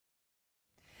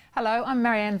Hello, I'm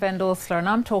Marianne Van Dorsler and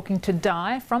I'm talking to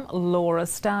Di from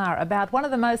Laurastar about one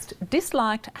of the most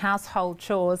disliked household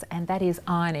chores, and that is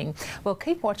ironing. Well,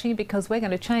 keep watching because we're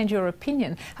going to change your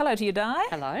opinion. Hello to you, Di.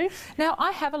 Hello. Now,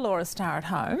 I have a Laurastar at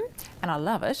home and I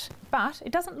love it, but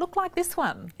it doesn't look like this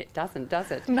one. It doesn't,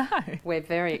 does it? No. We're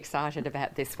very excited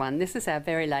about this one. This is our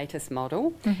very latest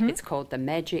model. It's called the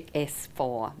Magic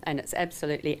S4 and it's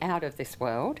absolutely out of this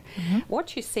world.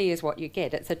 What you see is what you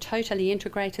get. It's a totally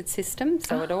integrated system,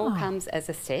 so it all comes as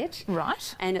a set.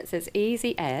 Right. And it's as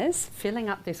easy as filling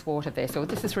up this water vessel.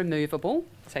 This is removable,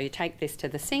 so you take this to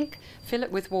the sink, fill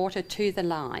it with water to the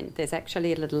line. There's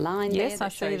actually a little line there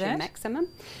that shows your maximum.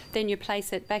 Then you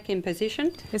place it back in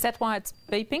position. Is that why it's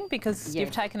beeping? Because you've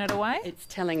taken it away? It's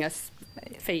telling us,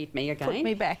 feed me again. Put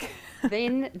me back.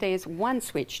 Then there's one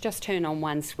switch, just turn on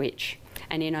one switch.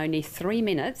 And in only 3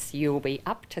 minutes, you'll be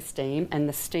up to steam, and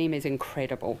the steam is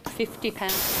incredible. 50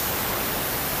 pounds.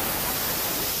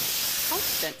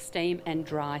 Constant steam and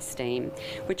dry steam,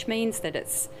 which means that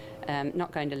it's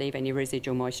not going to leave any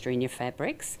residual moisture in your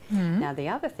fabrics. Now the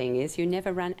other thing is you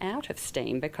never run out of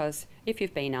steam, because if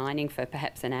you've been ironing for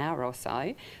perhaps an hour or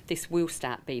so, this will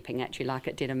start beeping at you like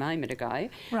it did a moment ago.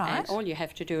 Right. And all you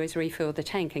have to do is refill the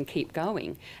tank and keep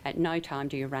going. At no time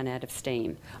do you run out of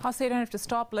steam. Oh, so you don't have to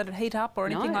stop, let it heat up or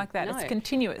anything like that? No. It's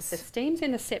continuous? The steam's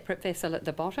in a separate vessel at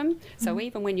the bottom, so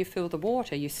even when you fill the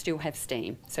water, you still have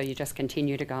steam. So you just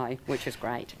continue to go, which is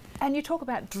great. And you talk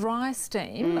about dry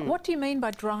steam. What do you mean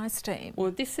by dry steam?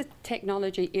 Well, this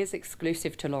technology is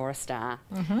exclusive to Laurastar,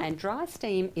 and dry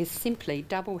steam is simply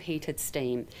double heated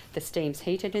steam. The steam's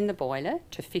heated in the boiler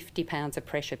to 50 pounds of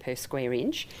pressure per square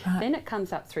inch. Then it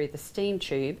comes up through the steam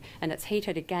tube and it's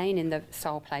heated again in the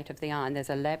sole plate of the iron. There's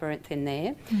a labyrinth in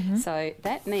there. So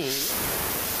that means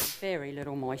very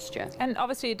little moisture. And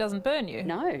obviously it doesn't burn you.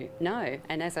 No, no.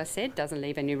 And as I said, doesn't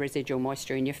leave any residual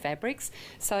moisture in your fabrics.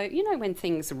 So, you know, when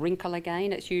things wrinkle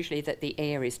again, it's usually that the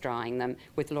air is drying them.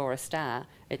 With Laurastar,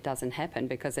 it doesn't happen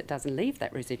because it doesn't leave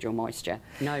that residual moisture.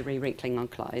 No re-wrinkling on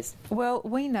clothes. Well,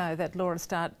 we know that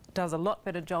Laurastar does a lot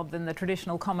better job than the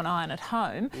traditional common iron at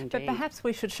home, but perhaps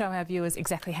we should show our viewers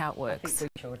exactly how it works. I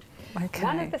think we should. Okay.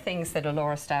 One of the things that a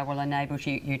Laurastar will enable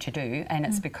you to do, and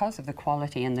it's because of the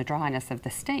quality and the dryness of the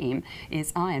steam,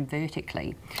 is iron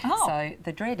vertically. So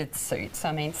the dreaded suits,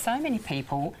 I mean, so many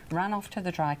people run off to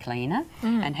the dry cleaner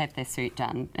and have their suit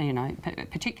done. You know,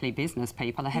 particularly business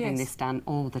people are having this done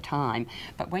all the time.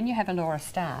 But when you have a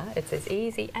Laurastar, it's as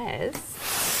easy as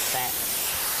that.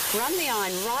 Run the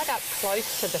iron right up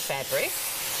close to the fabric,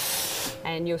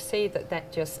 and you'll see that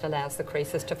that just allows the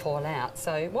creases to fall out.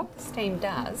 So what the steam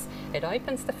does, it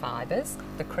opens the fibres,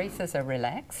 the creases are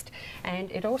relaxed,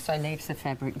 and it also leaves the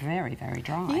fabric very, very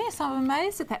dry. Yes, I'm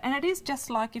amazed at that. And it is just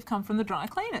like you've come from the dry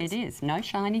cleaners. It is. No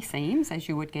shiny seams, as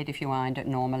you would get if you ironed it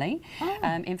normally.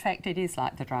 In fact, it is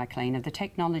like the dry cleaner. The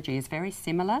technology is very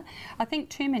similar. I think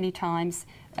too many times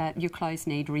your clothes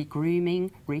need re-grooming,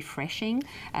 refreshing,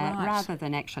 rather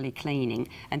than actually cleaning.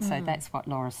 And so that's what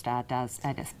Laurastar does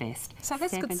at its best. So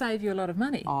this could save you a lot of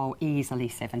money. Oh, easily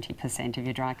 70% of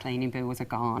your dry cleaning bills are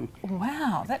gone.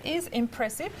 Wow, that is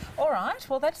impressive. All right,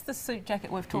 well, that's the suit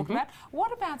jacket we've talked about.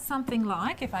 What about something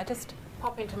like, if I just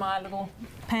pop into my little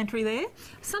pantry there,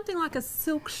 something like a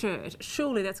silk shirt?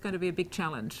 Surely that's going to be a big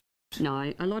challenge.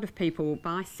 No, a lot of people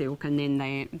buy silk and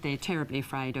then they're terribly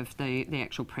afraid of the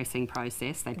actual pressing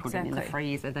process. They put it in the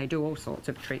freezer, they do all sorts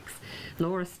of tricks.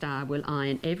 Laurastar will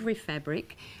iron every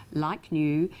fabric like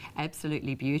new,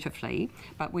 absolutely beautifully,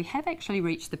 but we have actually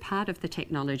reached the part of the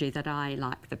technology that I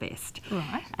like the best.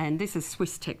 Right. And this is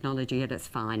Swiss technology at its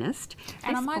finest.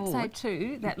 And I might say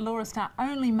too that Laurastar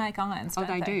only make irons, don't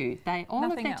they? Do.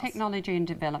 All of their technology and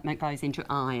development goes into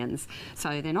irons,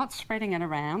 so they're not spreading it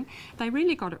around. They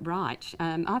really got it right.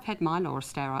 I've had my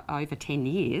Laurastar over 10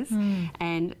 years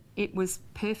and it was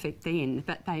perfect then,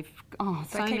 but they've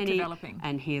so keep many developing.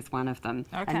 And here's one of them.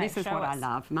 Okay, and this is what I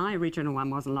love. My original one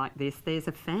wasn't like this. There's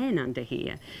a fan under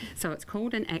here, so it's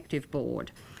called an active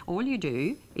board. All you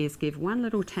do is give one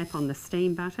little tap on the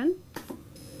steam button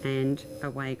and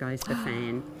away goes the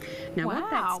fan. Now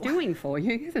what that's doing for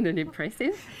you, isn't it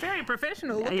impressive? Very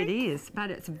professional looking. It is,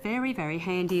 but it's very, very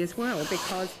handy as well,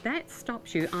 because that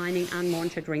stops you ironing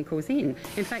unwanted wrinkles in.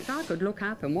 In fact, I could look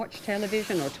up and watch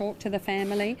television or talk to the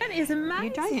family. That is amazing. You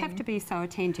don't have to be so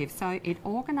attentive. So it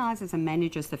organises and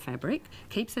manages the fabric,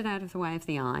 keeps it out of the way of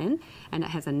the iron, and it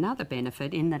has another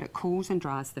benefit in that it cools and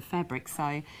dries the fabric.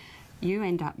 So you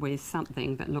end up with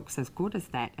something that looks as good as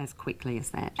that, as quickly as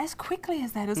that. As quickly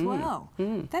as that as well.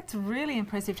 That's really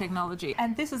impressive technology.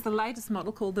 And this is the latest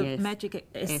model called the Magic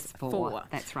S4.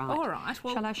 That's right. All right.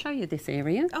 Well, shall I show you this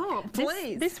area? Oh,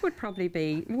 please. This would probably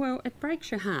be, well, it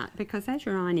breaks your heart because as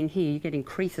you're ironing here, you're getting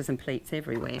creases and pleats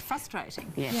everywhere.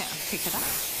 Frustrating. Yeah. Pick it up,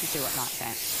 you do it like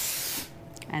that.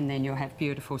 And then you'll have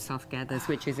beautiful soft gathers,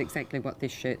 which is exactly what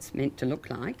this shirt's meant to look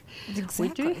like. Exactly.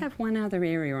 We do have one other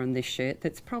area on this shirt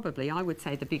that's probably, I would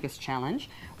say, the biggest challenge.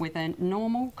 With a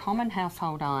normal, common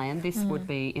household iron, this would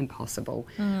be impossible.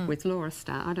 With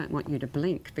Laurastar, I don't want you to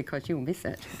blink because you'll miss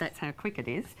it. That's how quick it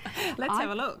is. Let's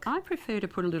have a look. I prefer to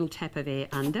put a little tap of air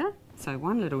under, so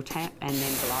one little tap and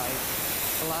then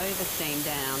blow the steam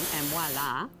down, and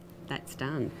voila. That's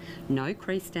done. No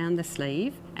crease down the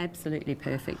sleeve, absolutely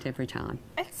perfect every time.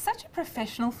 It's such a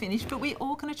professional finish, but we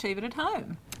all can achieve it at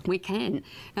home. We can.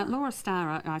 Now,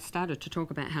 Laurastar, I started to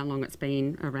talk about how long it's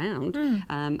been around.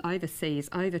 Overseas,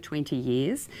 over 20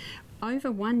 years.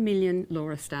 Over 1 million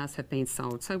Laurastars have been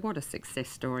sold. So what a success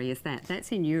story is that?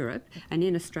 That's in Europe, and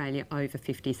in Australia, over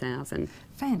 50,000.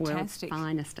 Fantastic. World's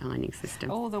finest ironing system.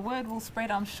 Oh, the word will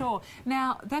spread, I'm sure.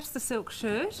 Now, that's the silk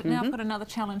shirt. Now, I've got another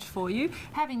challenge for you.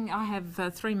 I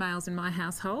have 3 males in my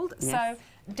household, so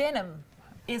denim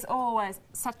is always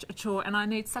such a chore, and I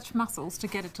need such muscles to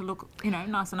get it to look, you know,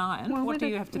 nice and ironed. Well, what do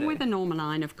you have to do? With a normal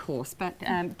iron, of course, but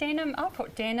denim, I'll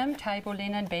put denim, table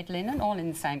linen, bed linen, all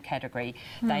in the same category.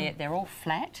 They're all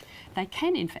flat. They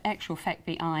can, in actual fact,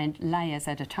 be ironed layers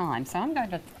at a time. So I'm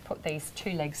going to put these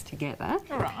 2 legs together.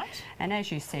 All right. And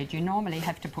as you said, you normally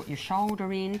have to put your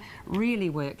shoulder in,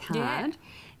 really work hard. Yeah.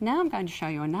 Now I'm going to show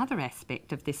you another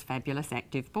aspect of this fabulous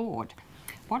active board.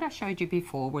 What I showed you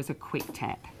before was a quick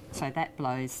tap. So that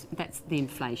blows, that's the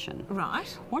inflation. Right.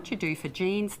 What you do for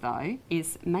jeans, though,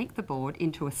 is make the board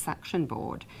into a suction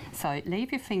board. So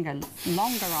leave your finger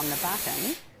longer on the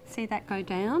button. See that go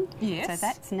down? Yes. So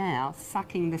that's now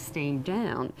sucking the steam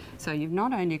down. So you've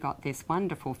not only got this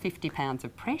wonderful 50 pounds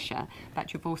of pressure,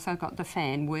 but you've also got the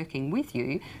fan working with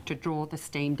you to draw the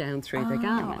steam down through the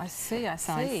garment. I see, I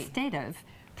see. So instead of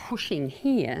pushing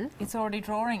here, it's already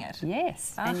drawing it.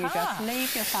 Yes, and you just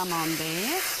leave your thumb on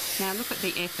there. Now look at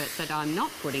the effort that I'm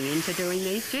not putting into doing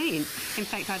these jeans. In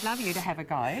fact, I'd love you to have a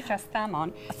go. Just thumb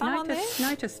on.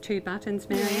 Notice 2 buttons,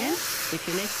 Marianne. If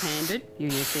you're left-handed, you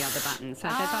use the other button. So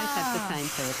they both have the same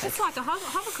purpose. It's like a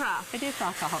hovercraft. It is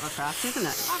like a hovercraft, isn't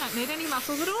it? I don't need any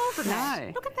muscles at all for that.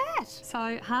 No. Look at that.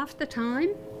 So half the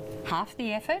time, half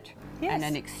the effort, and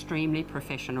an extremely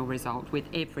professional result with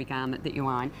every garment that you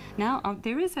iron. Now,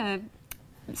 there is a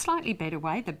slightly better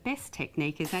way. The best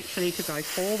technique is actually to go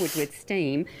forward with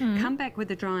steam, come back with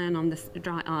the dry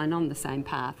iron on the same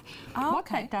path. What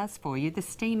that does for you, the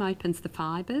steam opens the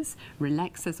fibres,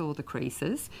 relaxes all the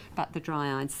creases, but the dry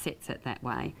iron sets it that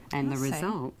way. And the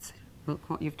results, look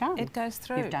what you've done. It goes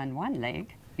through. You've done 1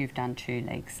 leg, you've done 2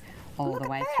 legs. All the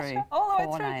way through. All the way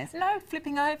 4 through. layers. No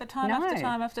flipping over time after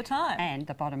time after time. And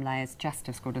the bottom layer is just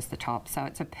as good as the top, so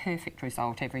it's a perfect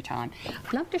result every time.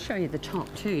 I'd love to show you the top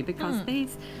too, because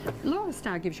these,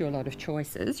 Laurastar gives you a lot of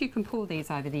choices. You can pull these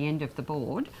over the end of the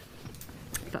board,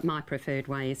 but my preferred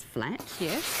way is flat.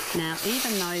 Yes. Now,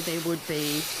 even though there would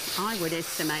be, I would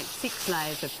estimate 6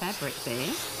 layers of fabric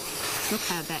there, look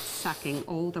how that's sucking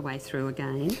all the way through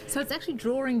again. So it's actually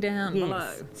drawing down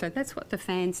below. So that's what the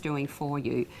fan's doing for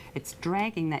you. It's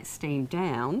dragging that steam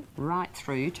down right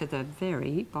through to the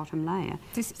very bottom layer.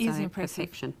 This is impressive.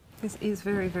 Perfection. This is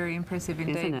very, very impressive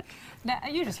indeed. Isn't it? Now,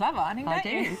 you just love ironing, don't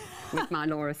you? I do, with my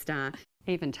Laurastar.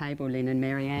 Even table linen,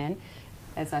 Marianne.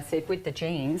 As I said, with the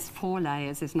jeans, 4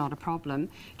 layers is not a problem.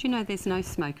 Do you know there's no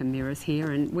smoke and mirrors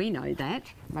here, and we know that,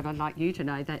 but I'd like you to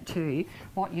know that too.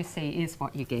 What you see is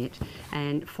what you get.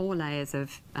 And 4 layers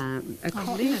of a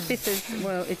cotton. This is,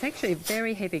 well, it's actually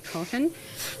very heavy cotton,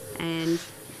 and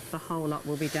the whole lot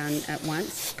will be done at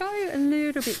once. Go a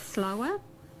little bit slower,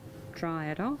 dry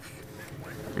it off,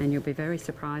 and you'll be very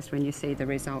surprised when you see the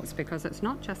results, because it's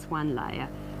not just 1 layer.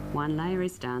 1 layer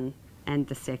is done, and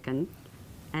the second,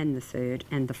 and the third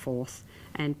and the 4th,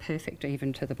 and perfect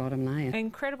even to the bottom layer.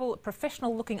 Incredible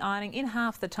professional looking ironing in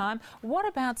half the time. What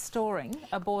about storing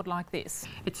a board like this?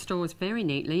 It stores very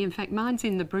neatly. In fact, mine's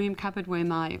in the broom cupboard where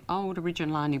my old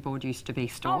original ironing board used to be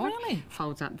stored. Oh, really?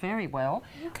 Folds up very well.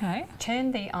 Okay.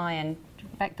 Turn the iron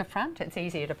back to front, it's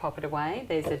easier to pop it away.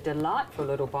 There's a delightful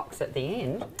little box at the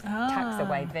end. Tucks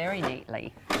away very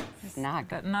neatly. Snug.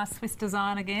 That nice Swiss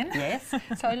design again. Yes,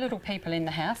 so little people in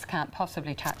the house can't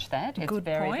possibly touch that. It's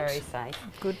very safe.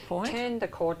 Good point. Turn the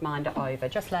cord minder over,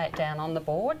 just lay it down on the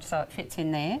board so it fits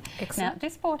in there. Excellent. Now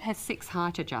this board has 6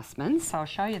 height adjustments, so I'll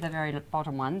show you the very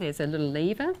bottom one. There's a little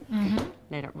lever.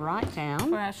 let it right down.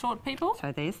 For our short people.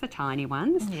 So there's the tiny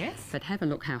ones. Yes. But have a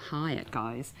look how high it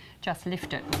goes. Just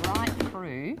lift it right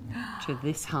through to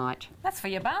this height. That's for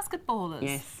your basketballers.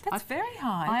 Yes. That's very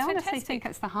high. I It's honestly fantastic. think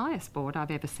it's the highest board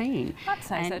I've ever seen. I'd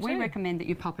say so and we too. recommend that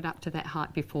you pop it up to that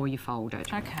height before you fold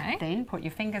it. Okay. Then put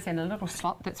your fingers in a little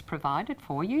slot that's provided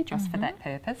for you just for that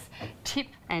purpose. Tip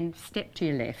and step to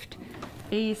your left.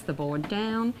 Ease the board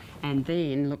down, and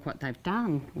then look what they've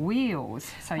done.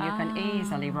 Wheels. So you can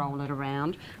easily roll it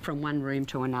around from one room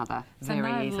to another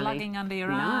very easily. Lugging under your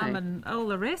arm and all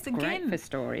the rest. Great for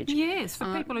storage. Yes,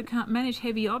 for people who can't manage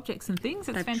heavy objects and things,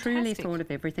 it's fantastic. They've truly thought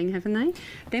of everything, haven't they?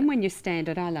 Then when you stand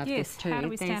it, I love this too. How do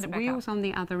we stand it back wheels up? on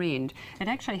the other end. It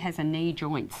actually has a knee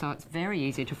joint, so it's very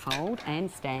easy to fold and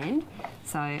stand.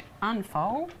 So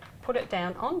unfold, put it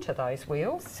down onto those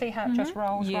wheels. See how it just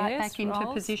rolls right back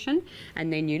into position?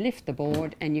 And then you lift the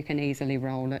board and you can easily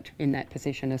roll it in that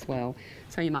position as well.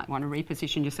 So you might want to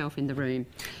reposition yourself in the room.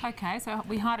 Okay, so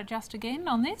we height adjust again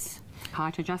on this?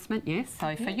 Height adjustment, yes.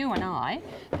 So for you and I,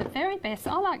 the very best,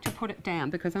 I like to put it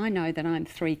down because I know that I'm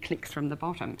 3 clicks from the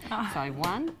bottom. So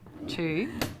 1,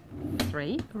 2,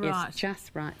 3 is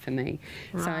just right for me.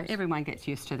 So everyone gets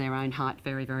used to their own height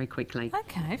very, very quickly.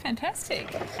 Okay,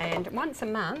 fantastic. And once a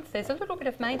month, there's a little bit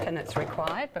of maintenance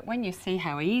required, but when you see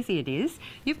how easy it is,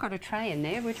 you've got a tray in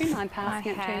there. Would you mind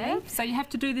passing it to me? So you have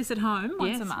to do this at home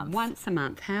once a month? Once a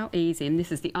month. How easy, and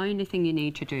this is the only thing you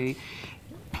need to do.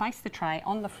 Place the tray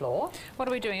on the floor. What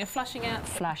are we doing? You're flushing out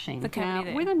the cavity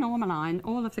there. With a normal iron,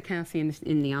 all of the calcium is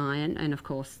in the iron, and of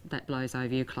course that blows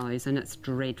over your clothes and it's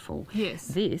dreadful. Yes.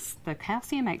 The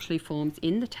calcium actually forms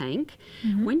in the tank.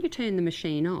 When you turn the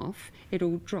machine off,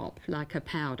 it'll drop like a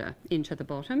powder into the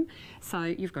bottom. So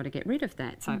you've got to get rid of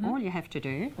that. So all you have to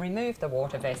do, remove the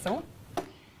water vessel,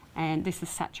 and this is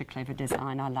such a clever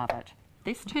design, I love it.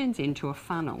 This turns into a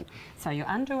funnel. So you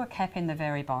undo a cap in the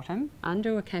very bottom,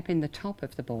 undo a cap in the top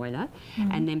of the boiler,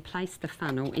 and then place the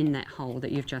funnel in that hole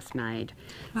that you've just made.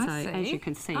 As you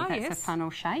can see, that's a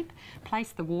funnel shape.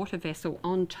 Place the water vessel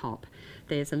on top.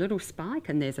 There's a little spike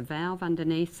and there's a valve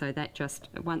underneath, so that just,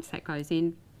 once that goes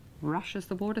in, rushes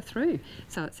the water through.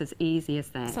 So it's as easy as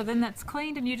that. So then that's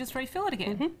cleaned and you just refill it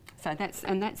again? So that's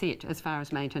it as far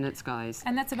as maintenance goes.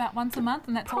 And that's about once a month,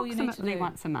 and that's all you need to do? Approximately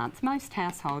once a month. Most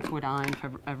households would iron for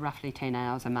roughly 10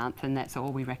 hours a month, and that's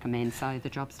all we recommend. So the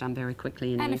job's done very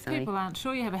quickly and easily. And if people aren't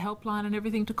sure, you have a helpline and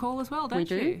everything to call as well, don't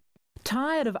you? We do.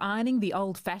 Tired of ironing the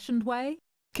old-fashioned way?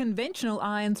 Conventional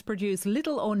irons produce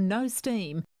little or no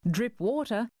steam, drip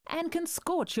water, and can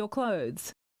scorch your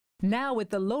clothes. Now with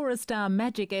the Laurastar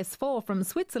Magic S4 from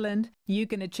Switzerland, you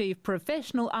can achieve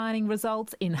professional ironing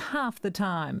results in half the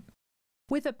time.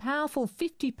 With a powerful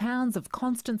 50 pounds of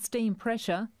constant steam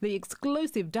pressure, the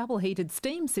exclusive double-heated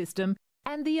steam system,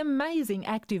 and the amazing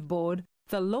active board,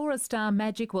 the Laurastar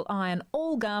Magic will iron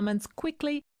all garments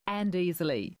quickly and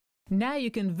easily. Now you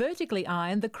can vertically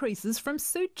iron the creases from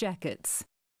suit jackets,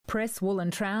 press woolen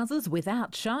trousers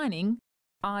without shining,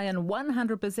 iron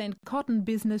 100% cotton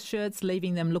business shirts,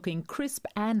 leaving them looking crisp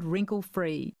and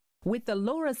wrinkle-free. With the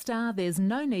Laurastar, there's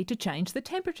no need to change the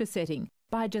temperature setting.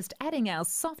 By just adding our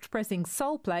soft-pressing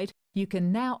sole plate, you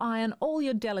can now iron all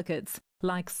your delicates,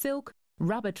 like silk,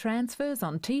 rubber transfers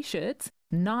on T-shirts,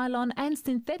 nylon and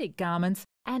synthetic garments,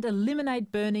 and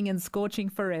eliminate burning and scorching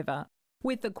forever.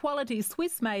 With the quality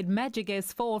Swiss-made Magic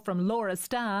S4 from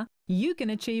Laurastar, you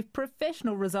can achieve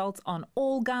professional results on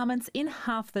all garments in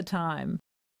half the time.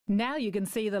 Now you can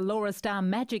see the Laurastar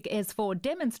Magic S4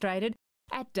 demonstrated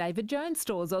at David Jones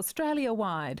stores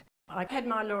Australia-wide. I've had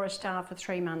my Laurastar for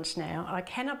 3 months now. I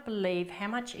cannot believe how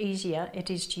much easier it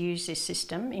is to use this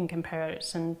system in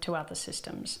comparison to other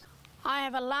systems. I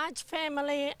have a large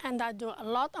family and I do a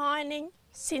lot ironing.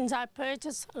 Since I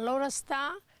purchased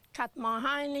Laurastar, cut my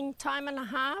ironing time and a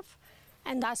half,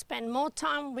 and I spend more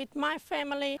time with my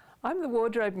family. I'm the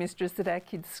wardrobe mistress at our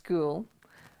kids' school,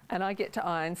 and I get to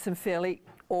iron some fairly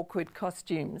awkward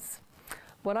costumes.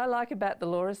 What I like about the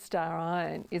Laurastar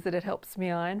iron is that it helps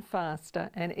me iron faster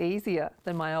and easier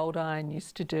than my old iron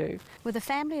used to do. With a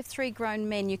family of 3 grown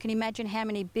men, you can imagine how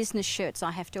many business shirts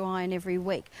I have to iron every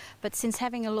week. But since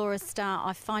having a Laurastar,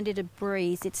 I find it a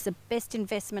breeze. It's the best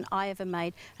investment I ever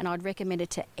made, and I'd recommend it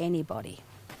to anybody.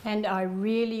 And I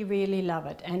really, really love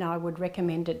it, and I would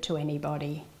recommend it to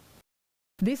anybody.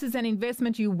 This is an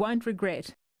investment you won't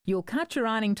regret. You'll cut your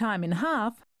ironing time in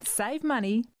half, save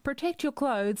money, protect your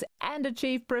clothes, and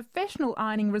achieve professional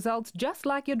ironing results just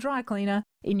like your dry cleaner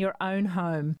in your own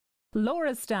home.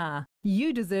 Laurastar,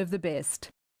 you deserve the best.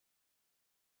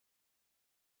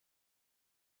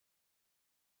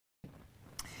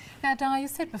 Now, Di, you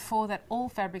said before that all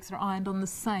fabrics are ironed on the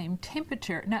same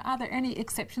temperature. Now, are there any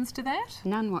exceptions to that?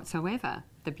 None whatsoever.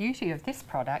 The beauty of this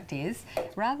product is,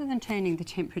 rather than turning the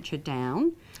temperature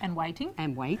down And waiting.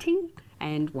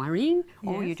 And worrying,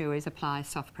 all Yes. you do is apply a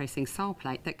soft pressing sole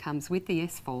plate that comes with the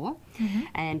S4,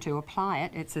 and to apply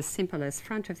it, it's as simple as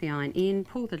front of the iron in,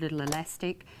 pull the little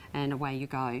elastic, and away you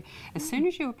go. As soon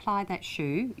as you apply that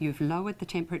shoe, you've lowered the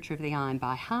temperature of the iron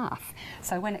by half.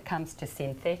 So when it comes to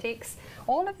synthetics,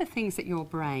 all of the things that your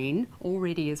brain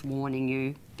already is warning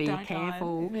you, be Don't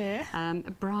careful,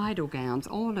 iron. bridal gowns,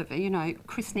 all of it, you know,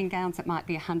 christening gowns that might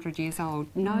be 100 years old,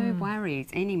 no worries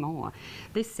anymore.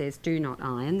 This says do not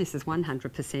iron. This is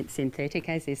 100% synthetic,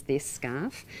 as is this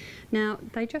scarf. Now,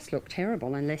 they just look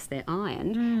terrible unless they're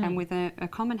ironed, and with a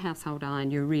common household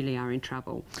iron, you really are in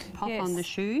trouble. Pop on the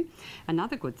shoe.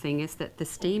 Another good thing is that the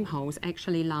steam holes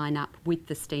actually line up with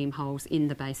the steam holes in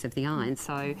the base of the iron,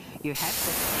 so you have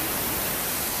the steam,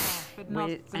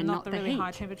 But not the really heat.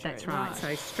 high temperature. That's right.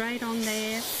 So straight on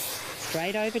there,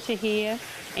 straight over to here.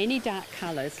 Any dark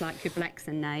colours like your blacks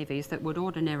and navies that would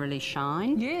ordinarily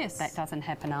shine, Yes. that doesn't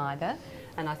happen either.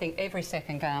 And I think every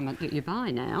second garment that you buy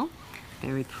now,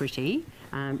 very pretty,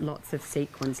 lots of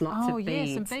sequins, lots of beads. Oh,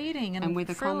 yes, and beading and with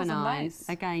a frills common and iron, lace.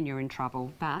 again, you're in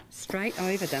trouble. But straight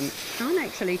over them, I'm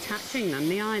actually touching them.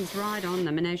 The iron's right on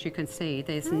them, and as you can see,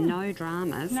 there's no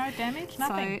dramas. No damage,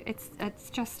 nothing. So it's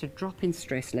just a drop in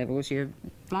stress levels. Your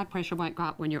blood pressure won't go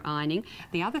up when you're ironing.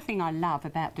 The other thing I love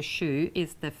about the shoe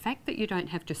is the fact that you don't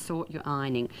have to sort your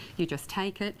ironing. You just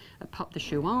take it, pop the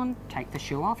shoe on, take the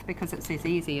shoe off, because it's as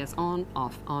easy as on,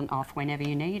 off whenever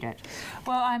you need it.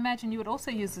 Well, I imagine you would also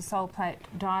use the sole plate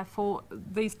dye for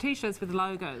these T-shirts with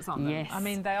logos on them. Yes. I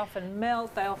mean, they often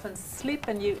melt, they often slip,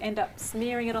 and you end up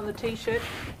smearing it on the T-shirt.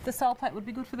 The sole plate would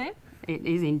be good for them? It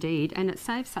is indeed, and it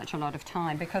saves such a lot of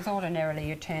time, because ordinarily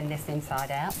you turn this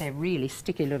inside out. They're really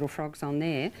sticky little frogs on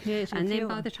there. Yes, and then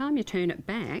by the time you turn it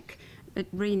back,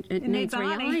 it needs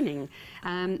re-ironing.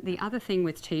 The other thing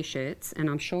with T-shirts, and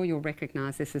I'm sure you'll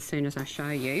recognise this as soon as I show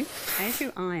you, as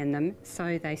you iron them,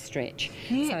 so they stretch.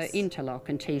 Yes. So interlock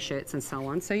and T-shirts and so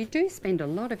on. So you do spend a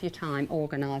lot of your time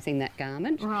organising that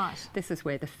garment. Right. This is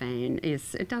where the fan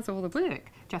is. It does all the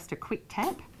work. Just a quick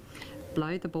tap.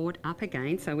 Blow the board up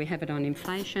again, so we have it on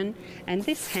inflation, and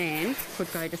this hand could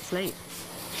go to sleep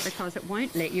because it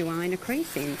won't let you iron a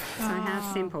crease in. So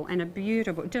how simple, and a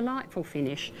beautiful, delightful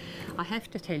finish. I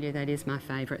have to tell you, that is my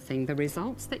favourite thing. The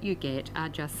results that you get are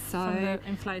just so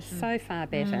far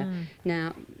better.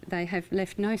 Now, they have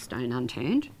left no stone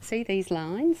unturned. See these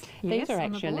lines? Yes, these are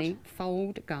on the board. actually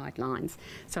fold guidelines.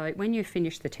 So when you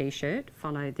finish the T-shirt,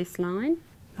 follow this line.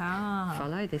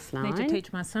 Follow this line. Need to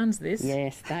teach my sons this.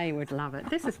 Yes, they would love it.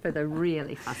 This is for the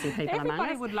really fussy people among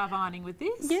Everybody us. would love ironing with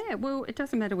this. Yeah, well, it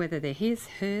doesn't matter whether they're his,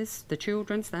 hers, the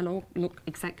children's, they'll all look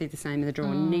exactly the same in the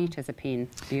drawer, neat as a pin.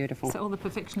 Beautiful. So all the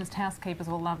perfectionist housekeepers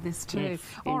will love this too. Yes,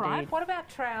 all right, indeed. what about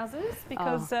trousers?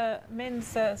 Because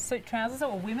men's suit trousers,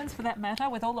 or women's for that matter,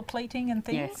 with all the pleating and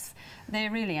things? Yes,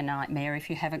 they're really a nightmare if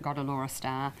you haven't got a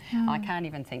Laurastar. I can't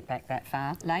even think back that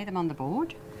far. Lay them on the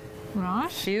board.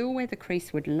 Right. Feel where the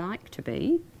crease would like to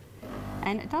be.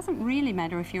 And it doesn't really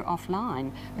matter if you're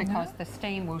offline, because the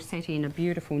steam will set in a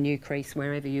beautiful new crease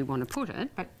wherever you want to put it,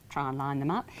 but try and line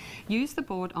them up. Use the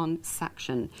board on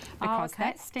suction, because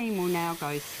that steam will now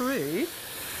go through,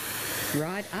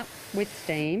 right up with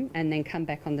steam, and then come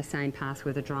back on the same path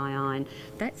with a dry iron.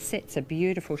 That sets a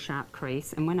beautiful sharp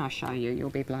crease, and when I show you, you'll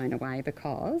be blown away,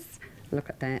 because look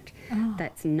at that.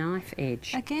 That's knife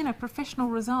edge. Again, a professional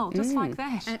result, just like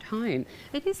that. At home.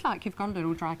 It is like you've got a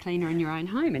little dry cleaner in your own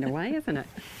home in a way, isn't it?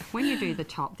 When you do the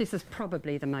top, this is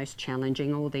probably the most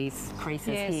challenging, all these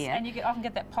creases here. And you often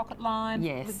get that pocket line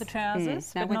with the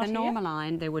trousers. Now, but with not a normal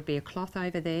iron, there would be a cloth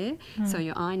over there, so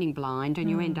you're ironing blind, and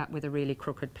you end up with a really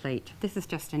crooked pleat. This is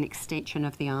just an extension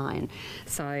of the iron.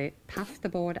 So puff the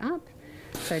board up,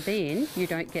 so then you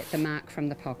don't get the mark from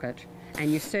the pocket.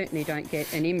 And you certainly don't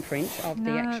get an imprint of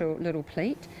the actual little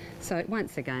pleat. So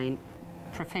once again,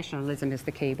 professionalism is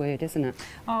the key word, isn't it?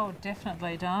 Oh,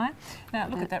 definitely, Di. Now,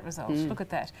 look at that result. Look at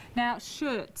that. Now,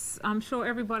 shirts. I'm sure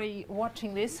everybody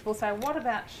watching this will say, what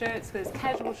about shirts? There's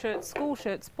casual shirts, school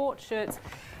shirts, sports shirts.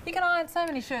 You can iron so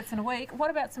many shirts in a week. What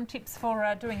about some tips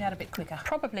for doing that a bit quicker?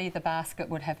 Probably the basket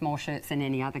would have more shirts than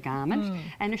any other garment.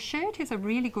 And a shirt is a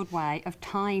really good way of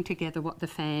tying together what the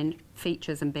fan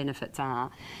features and benefits are.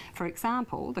 For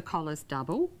example, the collar's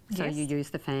double, so you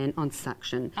use the fan on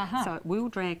suction. So it will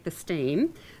drag the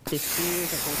steam, this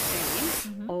beautiful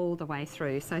steam, all the way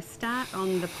through. So start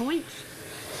on the point,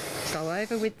 go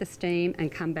over with the steam,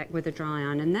 and come back with a dry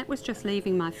iron. And that was just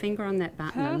leaving my finger on that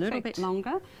button a little bit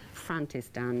longer. Front is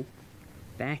done.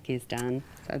 back is done.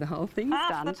 So the whole thing's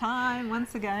Half done. the time,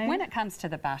 once again. When it comes to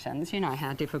the buttons, you know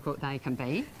how difficult they can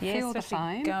be. Yes, Feel the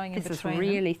especially foam. going in this is between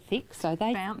really thick, so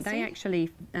they Bouncy.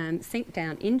 actually sink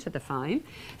down into the foam.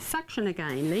 Suction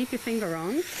again, leave your finger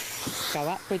on, go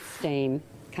up with steam,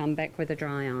 come back with a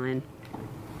dry iron.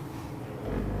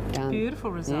 Done.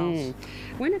 Beautiful result.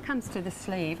 When it comes to the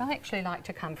sleeve, I actually like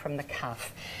to come from the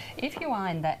cuff. If you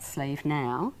iron that sleeve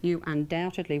now, you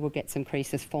undoubtedly will get some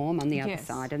creases form on the other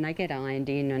side, and they get ironed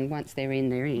in, and once they're in,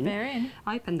 they're in. They're in.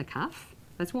 Open the cuff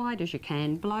as wide as you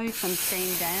can, blow some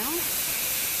steam down.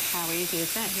 How easy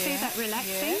is that? See that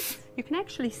relaxing? Yes. You can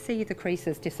actually see the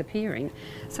creases disappearing.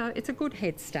 So it's a good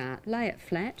head start. Lay it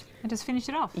flat. And just finish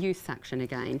it off. Use suction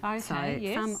again. Okay, so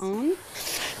yes. thumb on,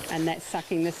 and that's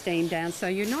sucking the steam down. So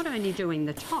you're not only doing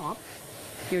the top,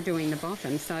 you're doing the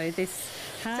bottom. So this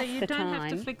half So you the don't time,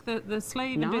 have to flick the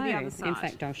sleeve no, and do the other side. in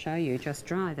fact I'll show you. Just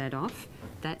dry that off.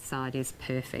 That side is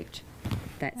perfect.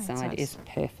 That side is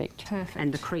perfect. Perfect.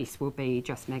 And the crease will be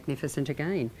just magnificent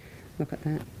again. Look at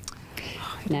that.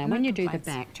 Now, no when you do the complaints.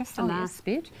 back, just the last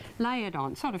bit, lay it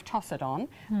on, sort of toss it on,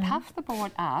 puff the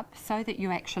board up so that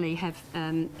you actually have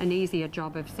an easier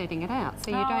job of setting it out. So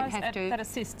you don't have to... That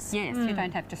assists. Yes, you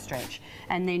don't have to stretch.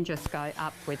 And then just go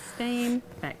up with steam,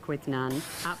 back with none,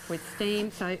 up with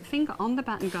steam. So finger on the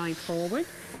button going forward,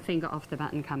 finger off the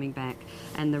button coming back.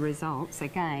 And the results,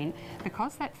 again,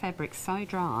 because that fabric's so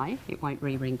dry, it won't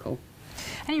re-wrinkle.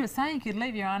 And you were saying you could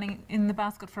leave your ironing in the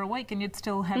basket for a week and you'd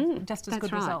still have just as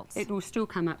good results. It will still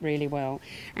come up really well.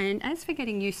 And as for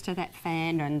getting used to that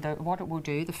fan and what it will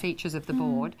do, the features of the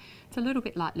board, it's a little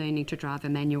bit like learning to drive a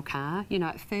manual car. You know,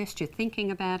 at first you're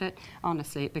thinking about it.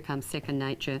 Honestly, it becomes second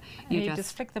nature. You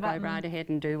just flick the go button. right ahead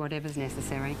and do whatever's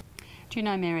necessary. Do you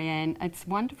know, Marianne, it's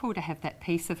wonderful to have that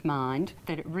peace of mind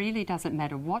that it really doesn't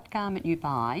matter what garment you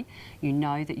buy, you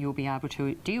know that you'll be able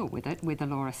to deal with it with the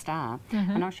Laurastar.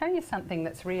 And I'll show you something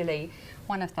that's really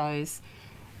one of those,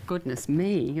 goodness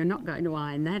me, you're not going to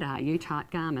iron that, are you,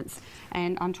 type garments.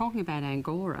 And I'm talking about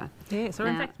Angora. Yes, or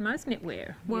in fact most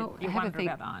knitwear. Well, you have a wonder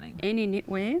think, about ironing. any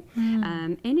knitwear,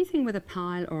 anything with a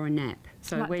pile or a nap.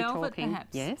 So Like we're velvet, talking, perhaps?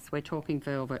 yes, we're talking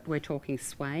velvet, we're talking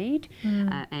suede,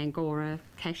 Angora,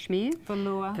 cashmere,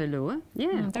 velour,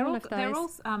 yeah, They're all, of those. they're all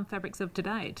fabrics of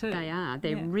today too. They are.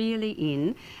 They're really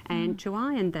in. And to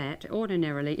iron that,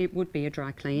 ordinarily it would be a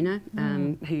dry cleaner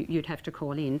who you'd have to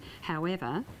call in.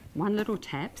 However, one little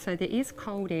tap, so there is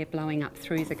cold air blowing up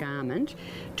through the garment.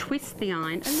 Twist the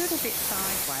iron a little bit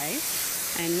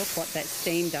sideways and look what that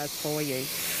steam does for you.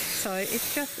 So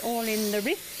it's just all in the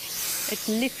wrist. It's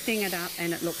lifting it up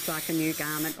and it looks like a new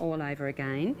garment all over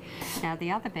again. Now the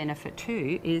other benefit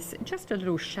too is just a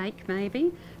little shake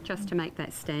maybe, just to make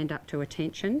that stand up to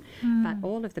attention. But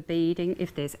all of the beading,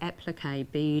 if there's applique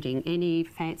beading, any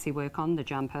fancy work on the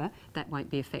jumper, that won't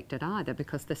be affected either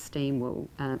because the steam will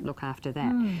look after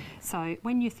that. So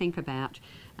when you think about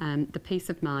the peace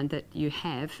of mind that you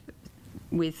have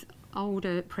with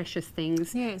older precious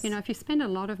things, you know, if you spend a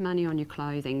lot of money on your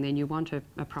clothing, then you want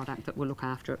a product that will look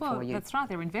after it for you. That's right,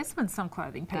 they're investments, some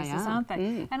clothing pieces, aren't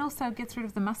they? And also gets rid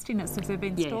of the mustiness if they've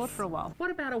been stored for a while. What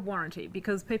about a warranty?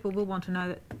 Because people will want to know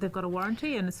that they've got a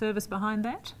warranty and a service behind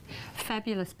that.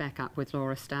 Fabulous backup with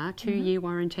Laurastar, 2-year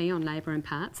warranty on labour and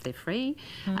parts, they're free.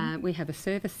 We have a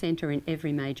service centre in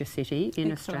every major city in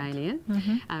Australia.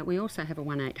 We also have a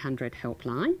 1-800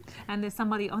 helpline. And there's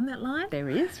somebody on that line? There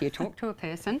is, you talk to a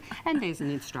person. And there's an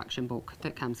instruction book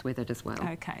that comes with it as well.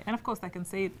 Okay, and of course they can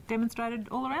see it demonstrated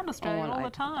all around Australia all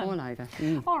the time. All over.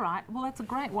 All right, well that's a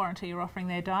great warranty you're offering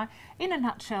there, Di. In a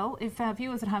nutshell, if our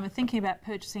viewers at home are thinking about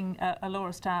purchasing a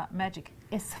Laurastar Magic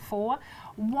S4,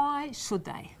 why should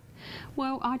they?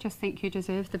 Well, I just think you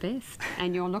deserve the best,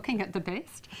 and you're looking at the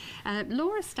best.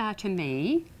 Laurastar, to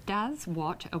me, does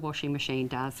what a washing machine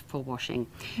does for washing.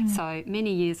 So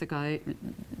many years ago,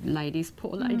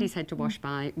 poor ladies had to wash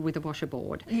with a washer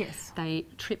board. Yes. They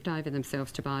tripped over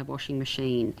themselves to buy a washing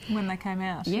machine. When they came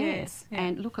out, yes.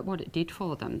 And look at what it did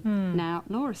for them. Now,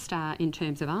 Laurastar, in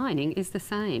terms of ironing, is the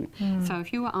same. So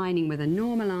if you were ironing with a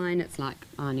normal iron, it's like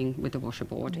ironing with a washer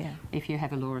board. If you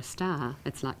have a Laurastar,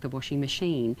 it's like the washing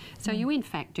machine. So you, in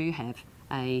fact, do have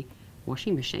a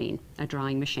washing machine, a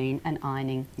drying machine, an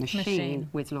ironing machine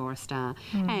with Laurastar.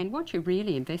 And what you're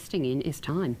really investing in is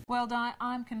time. Well, Di,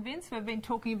 I'm convinced we've been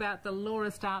talking about the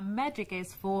Laurastar Magic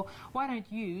S4. Why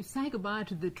don't you say goodbye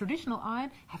to the traditional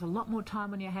iron, have a lot more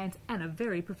time on your hands and a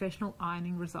very professional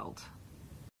ironing result.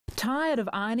 Tired of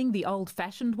ironing the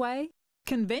old-fashioned way?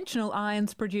 Conventional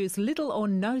irons produce little or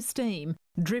no steam,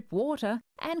 drip water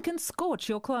and can scorch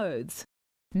your clothes.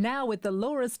 Now with the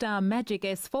Laurastar Magic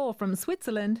S4 from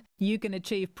Switzerland, you can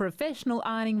achieve professional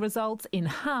ironing results in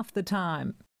half the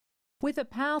time. With a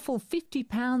powerful 50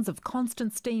 pounds of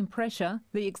constant steam pressure,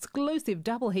 the exclusive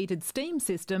double-heated steam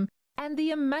system and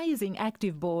the amazing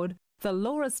active board, the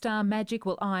Laurastar Magic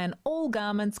will iron all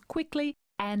garments quickly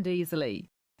and easily.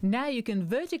 Now you can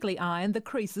vertically iron the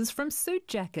creases from suit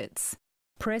jackets,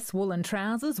 press woolen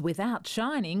trousers without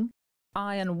shining,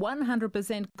 iron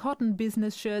 100% cotton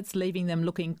business shirts leaving them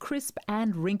looking crisp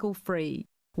and wrinkle-free.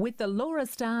 With the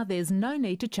Laurastar, there's no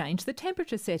need to change the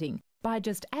temperature setting. By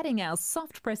just adding our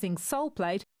soft pressing sole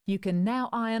plate, you can now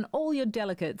iron all your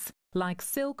delicates like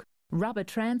silk, rubber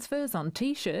transfers on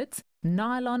t-shirts,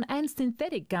 nylon and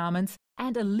synthetic garments,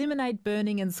 and eliminate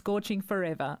burning and scorching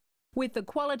forever. With the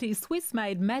quality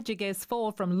Swiss-made Magic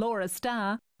S4 from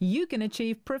Laurastar, you can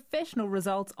achieve professional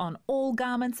results on all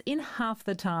garments in half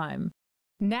the time.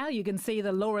 Now you can see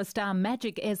the Laurastar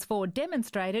Magic S4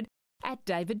 demonstrated at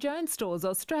David Jones stores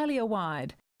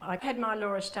Australia-wide. I've had my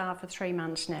Laurastar for 3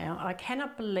 months now. I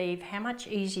cannot believe how much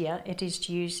easier it is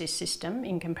to use this system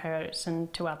in comparison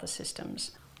to other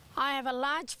systems. I have a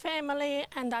large family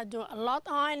and I do a lot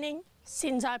ironing.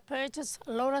 Since I purchased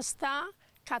Laurastar,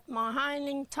 cut my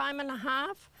ironing time and a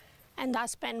half, and I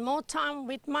spend more time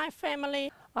with my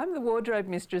family. I'm the wardrobe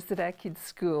mistress at our kids'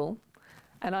 school,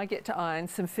 and I get to iron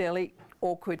some fairly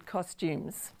awkward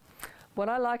costumes. What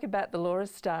I like about the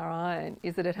Laurastar iron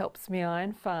is that it helps me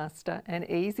iron faster and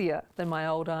easier than my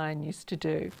old iron used to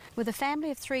do. With a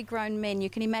family of 3 grown men, you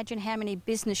can imagine how many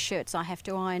business shirts I have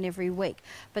to iron every week.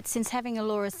 But since having a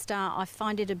Laurastar, I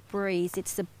find it a breeze.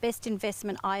 It's the best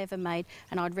investment I ever made,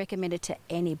 and I'd recommend it to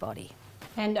anybody.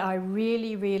 And I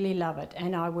really, really love it,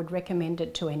 and I would recommend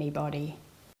it to anybody.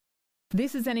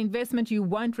 This is an investment you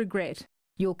won't regret.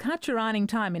 You'll cut your ironing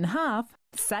time in half,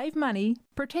 save money,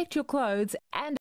 protect your clothes, and